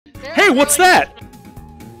Hey, what's that?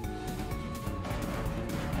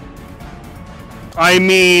 I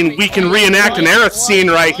mean, we can reenact an Aerith scene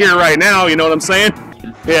right here, right now, you know what I'm saying?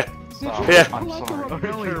 Yeah. Yeah.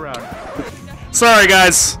 Sorry,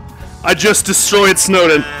 guys. I just destroyed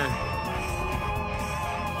Snowdin.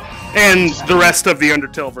 And the rest of the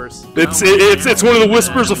Undertale verse. It's one of the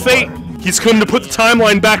whispers of fate. He's come to put the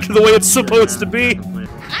timeline back to the way it's supposed to be.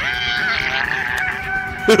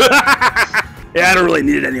 Yeah, I don't really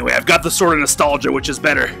need it anyway. I've got the Sword of Nostalgia, which is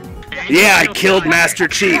better. Yeah, I killed Master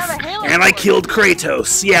Chief. And I killed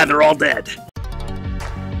Kratos. Yeah, they're all dead.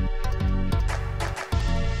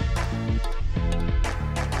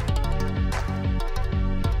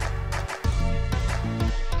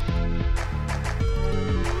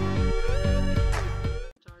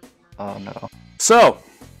 Oh no. So,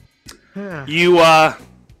 you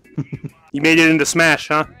you made it into Smash,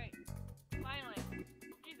 huh?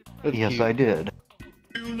 Yes, I did.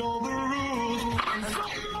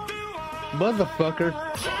 Motherfucker.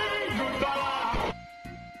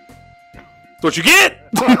 That's what you get!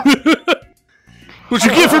 What you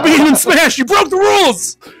get for being in Smash! You broke the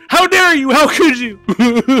rules! How dare you! How could you!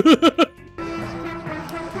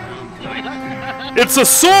 It's a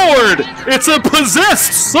sword! It's a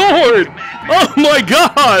possessed sword! Oh my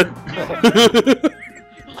god!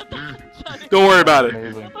 Don't worry about it.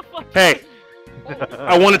 Amazing. Hey,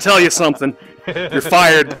 I want to tell you something. You're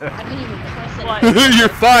fired. You're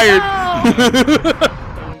fired.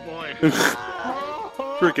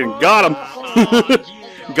 Freaking got him.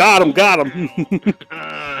 Got him, got him.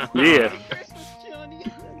 Yeah.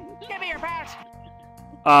 Give me your patch.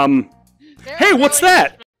 Hey, what's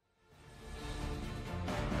that?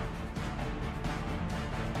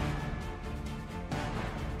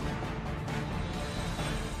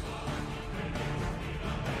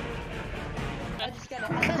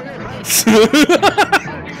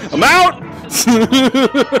 I'm out!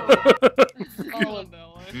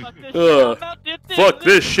 Fuck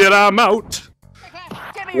this shit, I'm out!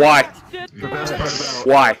 Why?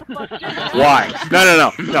 Why? Why? No, no,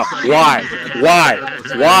 no, no. Why? Why?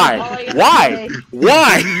 Why? Why?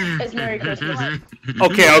 Why? It's Merry Christmas.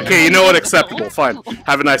 Okay, okay, you know what? Acceptable. Fine.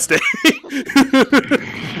 Have a nice day.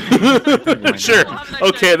 Sure.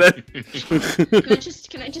 Okay, then.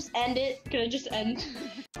 Can I just end it? Can I just end?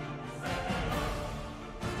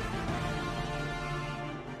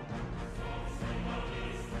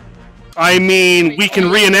 I mean, we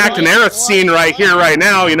can reenact an Aerith scene right here, right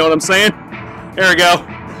now, you know what I'm saying? There we go.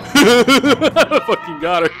 Fucking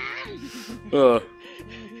got her.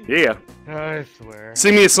 Yeah. I swear.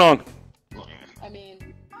 Sing me a song. I mean,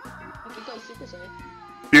 I could go Super Saiyan.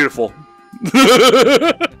 Beautiful.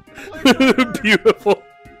 Beautiful.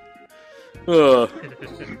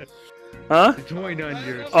 Huh? Join on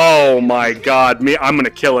yours. Oh my god, I'm gonna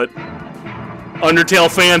kill it. Undertale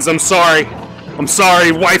fans, I'm sorry. I'm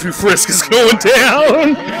sorry, Waifu Frisk is going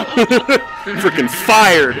down! Freaking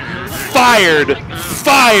fired! Fired!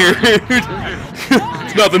 Fired!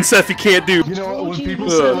 Nothing Sephi can't do. You know what, when people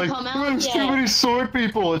say like, there's too many sword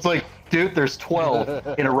people, it's like, dude, there's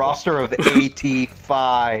 12 in a roster of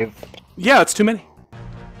 85. Yeah, it's too many.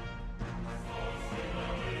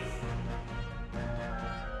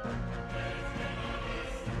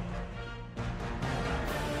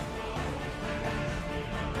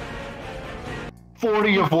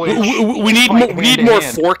 Of which we need more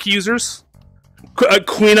fork users.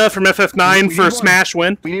 Quina from FF9 for Smash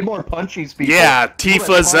win. We need more punchies people. Yeah,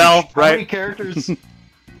 Tifa, Zell, right? How many characters?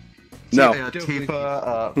 No.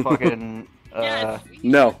 Tifa, fucking,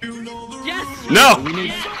 No. Yes. No!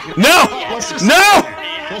 No! No!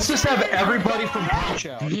 Let's just have everybody from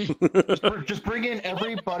Punch-Out. just bring in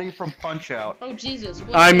everybody from Punch-Out. Oh Jesus.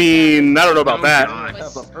 I mean, I don't know about that.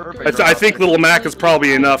 Perfect. I think Little Mac is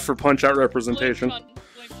probably enough for Punch-Out representation.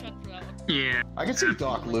 Yeah. I can see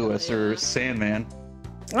Doc Lewis or Sandman.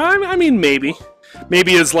 I mean, maybe.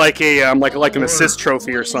 Maybe as like a like an assist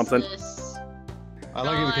trophy or something. I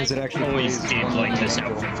like it because it actually Always plays did one like line. this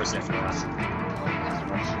outfit for Sephiroth.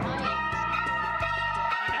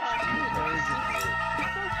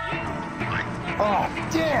 Oh,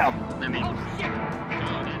 damn! I mean,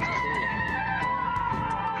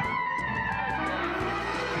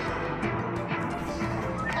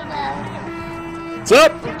 What's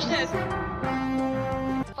up?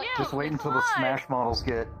 Just wait until the Smash models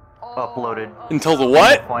get uploaded. Until the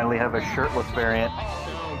what? We'll finally have a shirtless variant.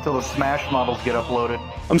 Until the Smash models get uploaded.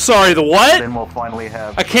 I'm sorry, the what? Then we'll finally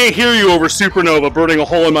have... I can't hear you over Supernova burning a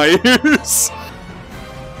hole in my ears.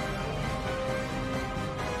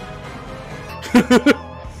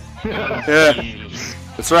 Yeah,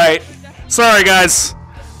 that's right. Sorry, guys.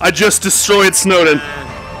 I just destroyed Snowdin.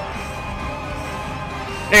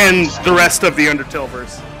 And the rest of the Undertale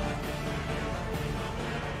verse.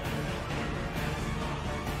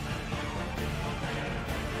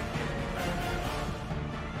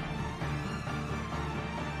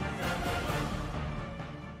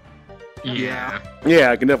 Yeah.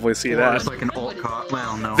 Yeah, I can definitely see that. It's like an alt card.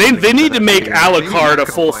 Well, no. They need to make Alucard a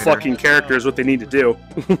full fucking character is what they need to do.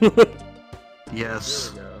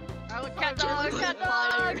 Yes. Cat dog, cat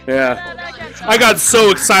dog. Yeah. I got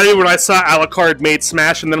so excited when I saw Alucard made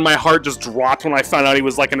Smash, and then my heart just dropped when I found out he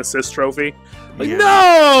was like an assist trophy. Like, Yeah.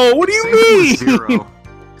 no! What do you Same with mean? Zero.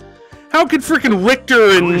 How could freaking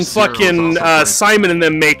Richter and Zero is also fucking great. Simon and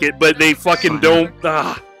them make it, but they fucking don't?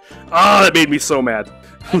 That made me so mad.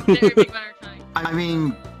 I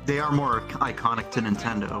mean, they are more iconic to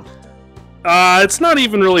Nintendo. It's not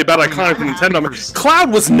even really about iconic to Nintendo.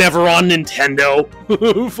 Cloud was never on Nintendo.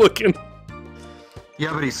 Fucking.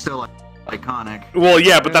 Yeah, but he's still iconic. Well,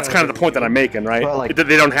 yeah, but that's kind of the point that I'm making, right? Well, like-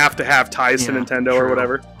 They don't have to have ties to Yeah, Nintendo or true.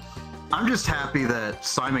 whatever. I'm just happy that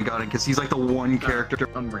Simon got it because he's like the one character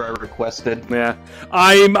I requested. Yeah,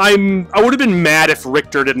 I would have been mad if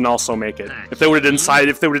Richter didn't also make it. If they would have did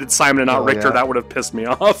Simon and not Oh, Richter, yeah. that would have pissed me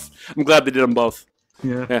off. I'm glad they did them both.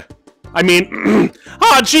 Yeah. Yeah. I mean,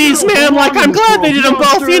 oh jeez, man, like I'm glad they did them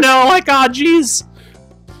both, you know, like oh jeez.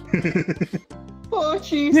 Oh,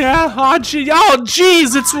 jeez. Yeah, oh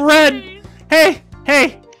jeez, it's red. Hey,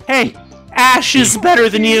 Ash is better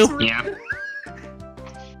than you. Yeah.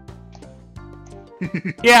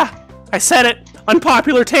 Yeah, I said it.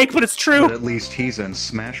 Unpopular take, but it's true. But at least he's in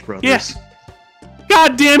Smash Brothers. Yes.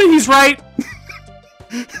 God damn it, he's right.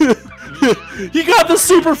 You got the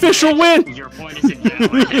superficial win. Your point is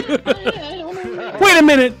invalid. Wait a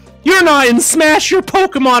minute. You're not in Smash, your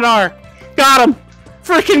Pokemon are. Got him.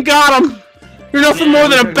 Freaking got him. You're nothing more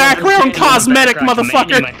than a background cosmetic,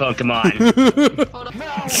 motherfucker. My Pokemon.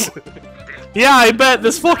 Yeah, I bet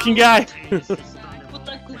this fucking guy.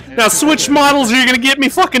 Now switch models or you're gonna get me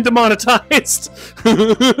fucking demonetized.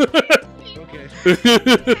 Feel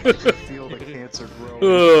the cancer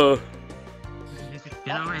grow.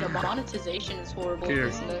 The monetization is horrible,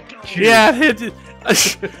 isn't it? Yeah, it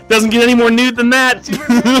doesn't get any more nude than that.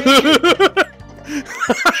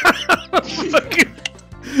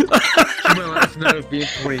 My last note of being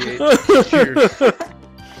 28. Cheers.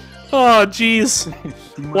 Oh, jeez.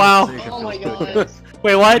 Wow. Oh my god.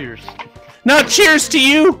 Wait, what? Cheers. No, cheers to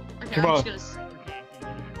you. Tomorrow.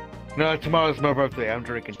 No, tomorrow's my birthday. I'm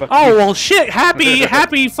drinking. Fuck Oh you. well, shit.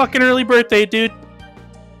 Happy fucking early birthday, dude.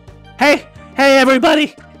 Hey,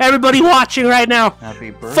 everybody watching right now. Happy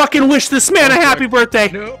birthday. Fucking wish this man a happy birthday.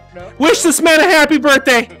 No. Wish this man a happy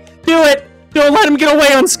birthday. Do it. Don't let him get away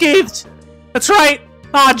unscathed. That's right.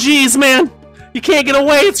 Aw, jeez, man. You can't get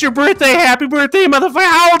away. It's your birthday. Happy birthday, motherfucker.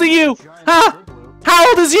 How old are you? Huh? How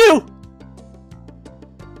old is you?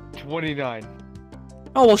 29.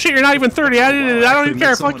 Oh, well, shit, you're not even 30. I don't even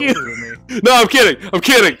care. Fuck you. No, I'm kidding. I'm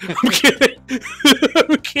kidding.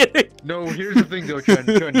 I'm kidding. No, here's the thing, though, Chun.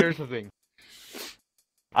 Here's the thing.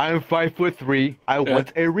 I'm 5'3". I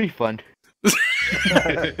want a refund.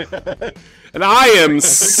 And I am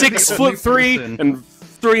 6'3" and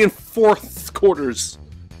 3 4/4 quarters.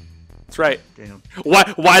 That's right. Damn. Why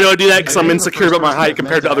do I do that? Because I'm insecure about my height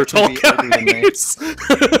compared to other tall guys.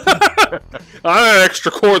 I'm an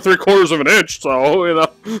extra 3/4 of an inch, so you know.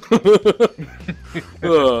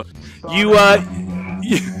 I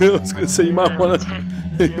was gonna say you might want to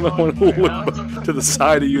look to the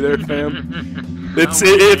side of you there, fam. It's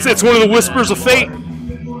one of the whispers of fate.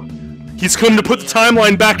 He's come to put the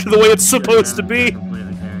timeline back to the way it's supposed to be.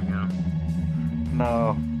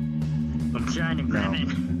 No. I'm trying to grab it.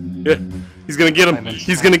 Yeah, he's gonna get him.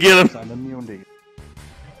 He's gonna get him. I'm immune to you.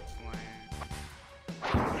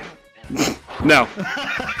 No.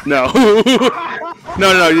 No.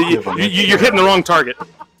 No. You're hitting the wrong target.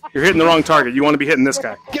 You're hitting the wrong target. You want to be hitting this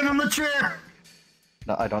guy. Give him the chair!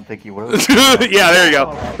 No, I don't think you will. Yeah, there you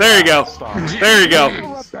go. There you go. There you go.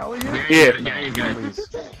 Yeah. There you go. Please.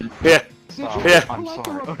 Yeah. Stop. Yeah. I'm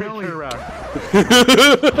sorry. Okay, turn around.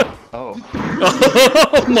 Oh.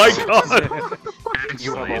 Oh my god.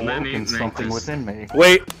 You have awoken something within me.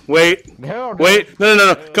 Wait. No.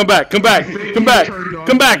 No. Come back,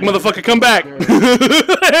 motherfucker, come back.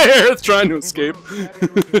 It's trying to escape.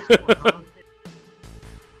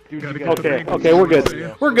 Dude, Okay, we're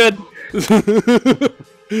good. We're good.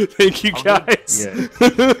 Thank you, guys. Yeah.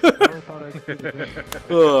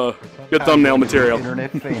 Good thumbnail material.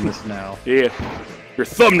 Internet famous now. Yeah. You're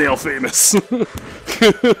thumbnail famous. Yeah.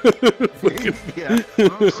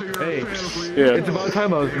 Hey, Yeah. it's about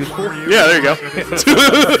time I was useful. Yeah, there you go.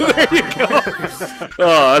 There you go.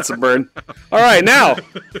 Oh, that's a burn. All right, now.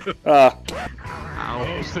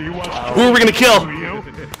 Who are we gonna kill?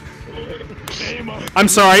 I'm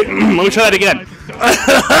sorry. Let me try that again.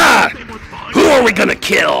 Who are we gonna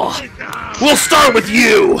kill? We'll start with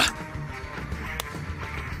you.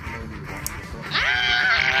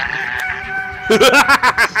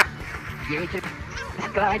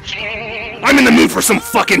 I'm in the mood for some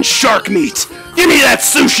fucking shark meat. Give me that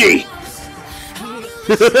sushi.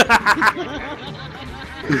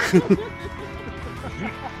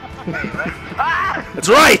 That's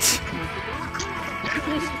right.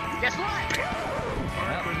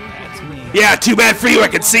 Yeah, too bad for you. I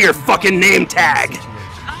can see your fucking name tag.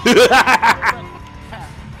 That's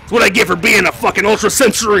what I get for being a fucking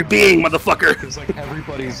ultra-sensory being, motherfucker. It's like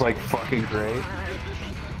everybody's like fucking great.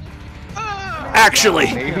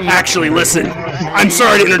 Actually, listen. I'm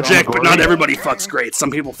sorry to interject, but not everybody fucks great. Some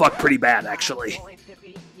people fuck pretty bad, actually.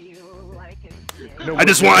 I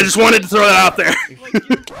just wanted to throw that out there.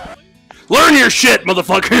 Learn your shit,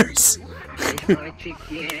 motherfuckers.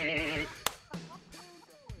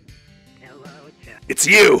 It's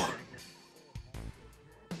you.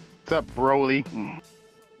 What's up, Broly?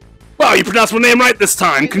 Wow, you pronounced my name right this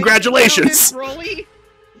time. Congratulations. Broly?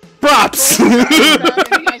 Props.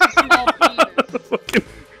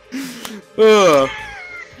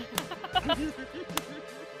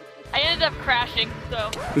 I ended up crashing, so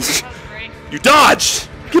that was great. You dodged.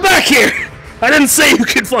 Get back here. I didn't say you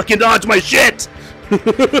could fucking dodge my shit. Wait,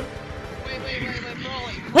 Broly.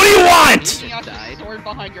 What do you want? Inuyasha's sword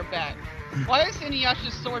behind your back. Why is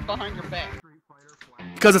Inuyasha's sword behind your back?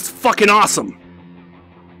 Because it's fucking awesome.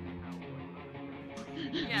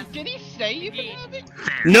 Yes. Did he say you could have it?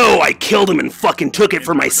 No, I killed him and fucking took it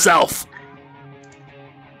for myself.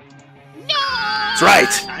 No! That's right.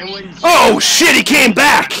 Oh shit, he came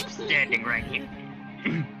back. Standing right here.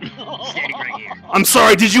 Standing right here. I'm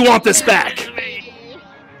sorry, did you want this back?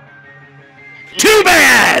 Too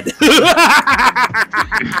bad!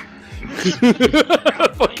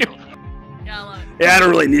 Fucking... Yeah, I love it. Yeah, I don't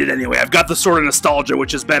really need it anyway. I've got the Sword of Nostalgia,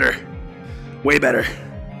 which is better. Way better. Can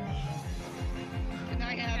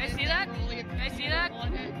I have Can I it? see that? Broly? Can I see that?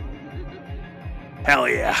 Hell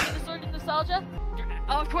yeah. The Sword of Nostalgia?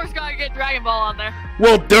 Oh, of course, gotta get Dragon Ball on there.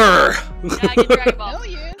 Well, durr. Yeah, I get Dragon Ball. Hell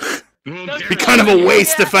yeah! It'd be kind of a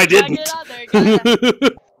waste if I didn't.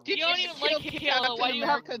 Did You don't even like Halo, why do you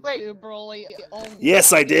have- America wait. too, Broly?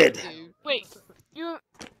 Yes, I did. Wait, you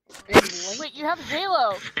Wait, you have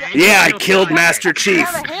Halo. Yeah, I killed Master Chief.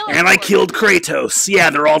 And I killed Kratos. Yeah,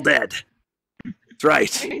 they're all dead. That's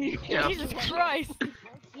right. Jesus Christ.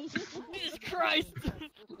 Jesus Christ.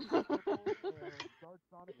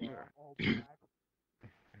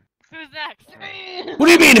 Who's next? What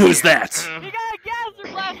do you mean, who's that? You got a gas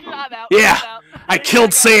blaster. I'm out. Yeah, I'm out. I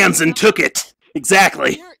killed Sans and took it.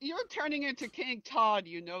 Exactly. You're turning into King Todd,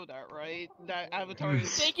 you know that, right? That avatar is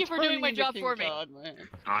Thank you for doing turning my into job King for me. Todd, man.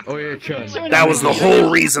 Oh yeah, Chun. That was the whole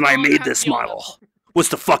reason I made this model. Was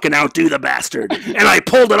to fucking outdo the bastard. And I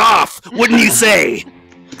pulled it off, wouldn't you say?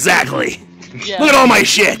 Exactly. Look at all my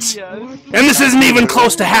shit. And this isn't even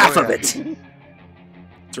close to half of it.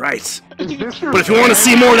 That's right. But if you want to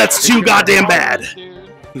see more, that's too goddamn bad.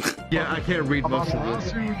 Yeah, I can't read most of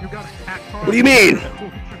this. What do you mean?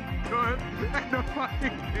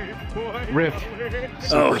 Rift.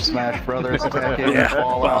 Super Smash Brothers, Tekken, Yeah.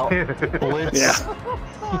 Fallout, Blitz.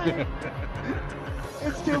 Yeah.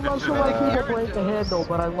 It's too much to like me to break the handle,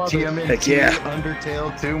 but I love it. TMNT, Heck yeah.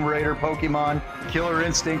 Undertale, Tomb Raider, Pokemon, Killer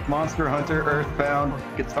Instinct, Monster Hunter, Earthbound,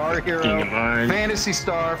 Guitar Hero, Phantasy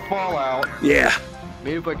Star, Fallout. Yeah.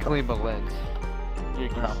 Maybe if I clean my lens.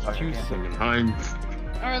 Too soon.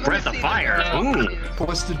 Alright, Breath of Fire. Ooh.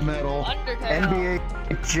 Twisted Metal, Undertale.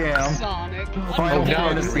 NBA Jam, Sonic. Final now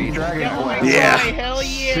Fantasy, I'm Dragon Oh my Quest, Yeah. God, hell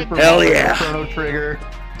yeah. Super Hell Mario, yeah. Chrono Trigger,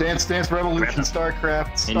 Dance Dance Revolution,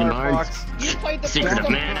 StarCraft, Star Fox, You played the Secret first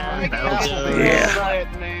of Mana, one. Battletoads. Yeah.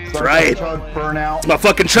 Right, man. That's right. Burnout, It's my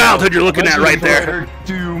fucking childhood you're looking at right there. Fighter,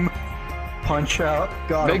 Doom, Punch Out,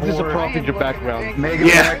 God Make of this a War, prop in your background. Mega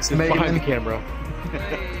Yeah. Max, It's Mega behind the Man. camera.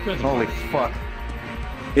 Holy fuck.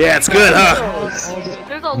 Yeah, it's good, huh?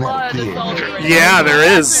 There's a lot of nostalgia right Yeah, now.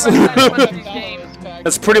 there is.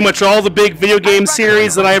 That's pretty much all the big video game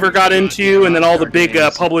series that I ever got into, and then all the big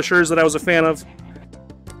publishers that I was a fan of.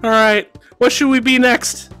 Alright, what should we be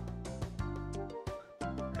next?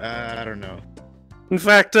 I don't know. In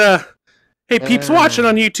fact, hey peeps watching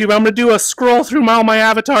on YouTube, I'm gonna do a scroll through all my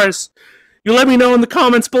avatars. You let me know in the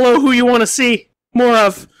comments below who you want to see more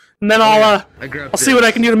of, and then I'll see what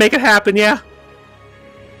I can do to make it happen, yeah?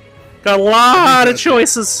 Got a lot of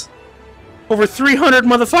choices. Over 300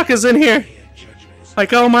 motherfuckers in here.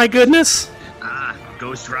 Like, oh my goodness. Ah,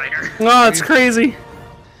 Ghost Rider. Oh, it's crazy.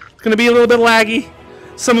 It's gonna be a little bit laggy.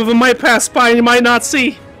 Some of them might pass by and you might not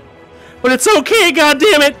see. But it's okay,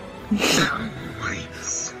 goddammit!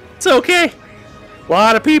 It's okay. A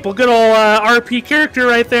lot of people. Good old RP character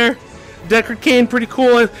right there. Deckard Cain, pretty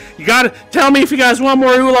cool. You gotta tell me if you guys want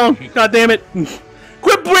more oolong. Goddammit.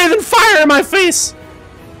 Quit breathing fire in my face!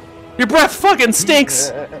 Your breath fucking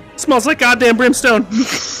stinks! Smells like goddamn brimstone.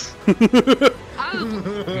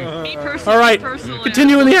 Alright,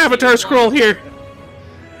 continuing the avatar scroll here.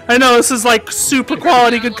 I know this is like super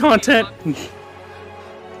quality good content.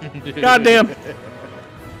 Goddamn.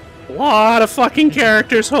 A lot of fucking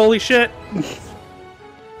characters, holy shit. In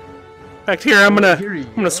fact, here I'm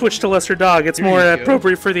gonna switch to Lesser Dog. It's more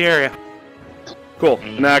appropriate for the area. Cool.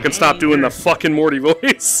 Now I can stop doing the fucking Morty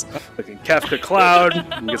voice. Fucking Kafka Cloud.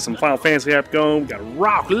 And get some Final Fantasy app going. We got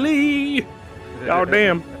Rock Lee.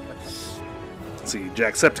 Goddamn. Let's see,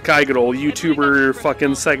 Jacksepticeye, good old YouTuber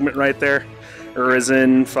fucking segment right there.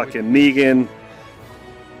 Urizen, fucking Negan.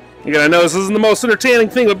 You gotta know this isn't the most entertaining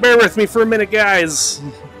thing, but bear with me for a minute, guys.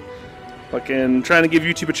 Fucking trying to give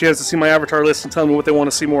YouTube a chance to see my avatar list and tell me what they want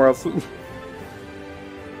to see more of.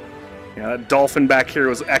 Yeah, that dolphin back here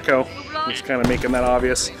was Echo. Just kind of making that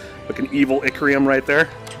obvious. Looking evil Icarium right there.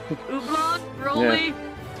 Yeah.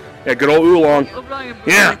 Yeah, good old oolong.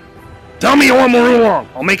 Yeah. Tell me you want more oolong.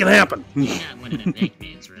 I'll make it happen.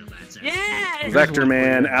 Vector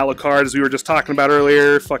Man, Alucard, as we were just talking about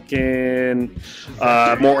earlier. Fucking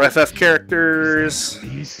more FF characters.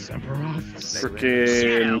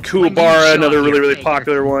 Freaking Kuwabara, another really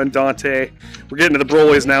popular one. Dante. We're getting to the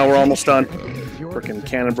Brolys now. We're almost done. Freaking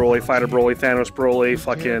Cannon Broly, Fighter Broly, Thanos Broly,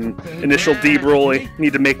 fucking Initial D Broly.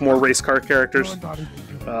 Need to make more race car characters.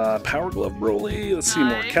 Power Glove Broly. Let's see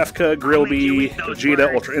more. Kefka, Grillby,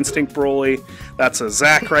 Vegeta, Ultra Instinct Broly. That's a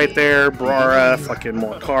Zack right there. Brara, fucking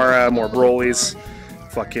more Kara, more Brolys.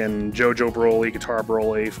 Fucking JoJo Broly, Guitar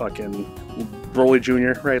Broly, fucking Broly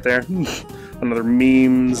Jr. right there. Another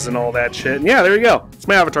memes and all that shit. And yeah, there you go. It's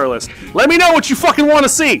my avatar list. Let me know what you fucking want to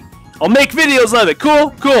see. I'll make videos of it. Cool?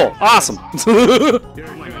 Cool. Awesome.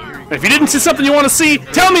 If you didn't see something you want to see,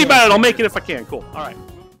 tell me about it. I'll make it if I can. Cool. Alright.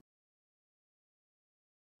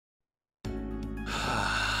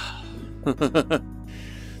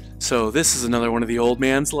 So this is another one of the old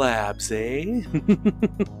man's labs, eh?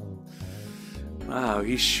 Wow,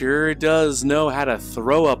 he sure does know how to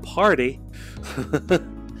throw a party.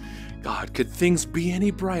 God, could things be any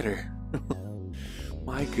brighter?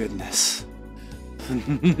 My goodness.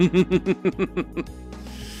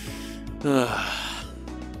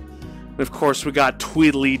 Of course, we got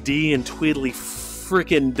Tweedly D and Tweedly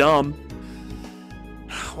frickin' Dumb.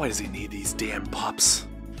 Why does he need these damn pups?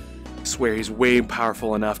 I swear he's way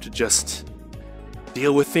powerful enough to just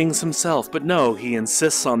deal with things himself, but no, he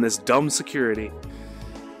insists on this dumb security.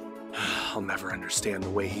 I'll never understand the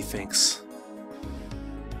way he thinks.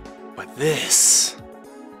 But this...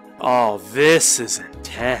 oh, this is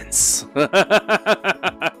intense.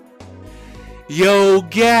 Yo,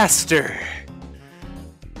 Gaster!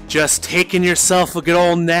 Just taking yourself a good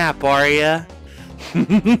old nap, are ya?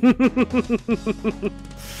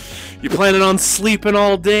 You planning on sleeping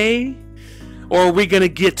all day? Or are we gonna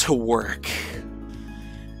get to work?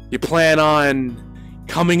 You plan on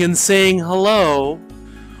coming and saying hello?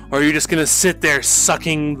 Or are you just gonna sit there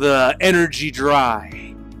sucking the energy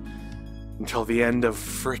dry? Until the end of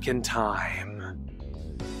frickin' time.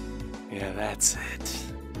 Yeah, that's it.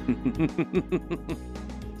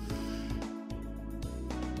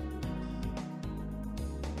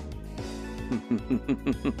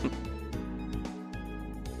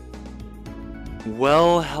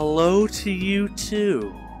 Well, hello to you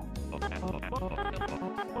too.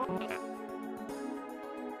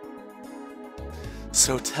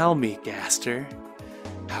 So tell me, Gaster,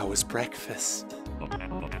 how was breakfast?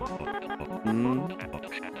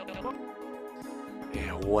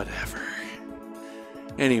 Yeah, whatever.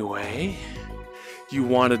 Anyway, you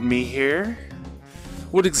wanted me here?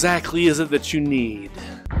 What exactly is it that you need?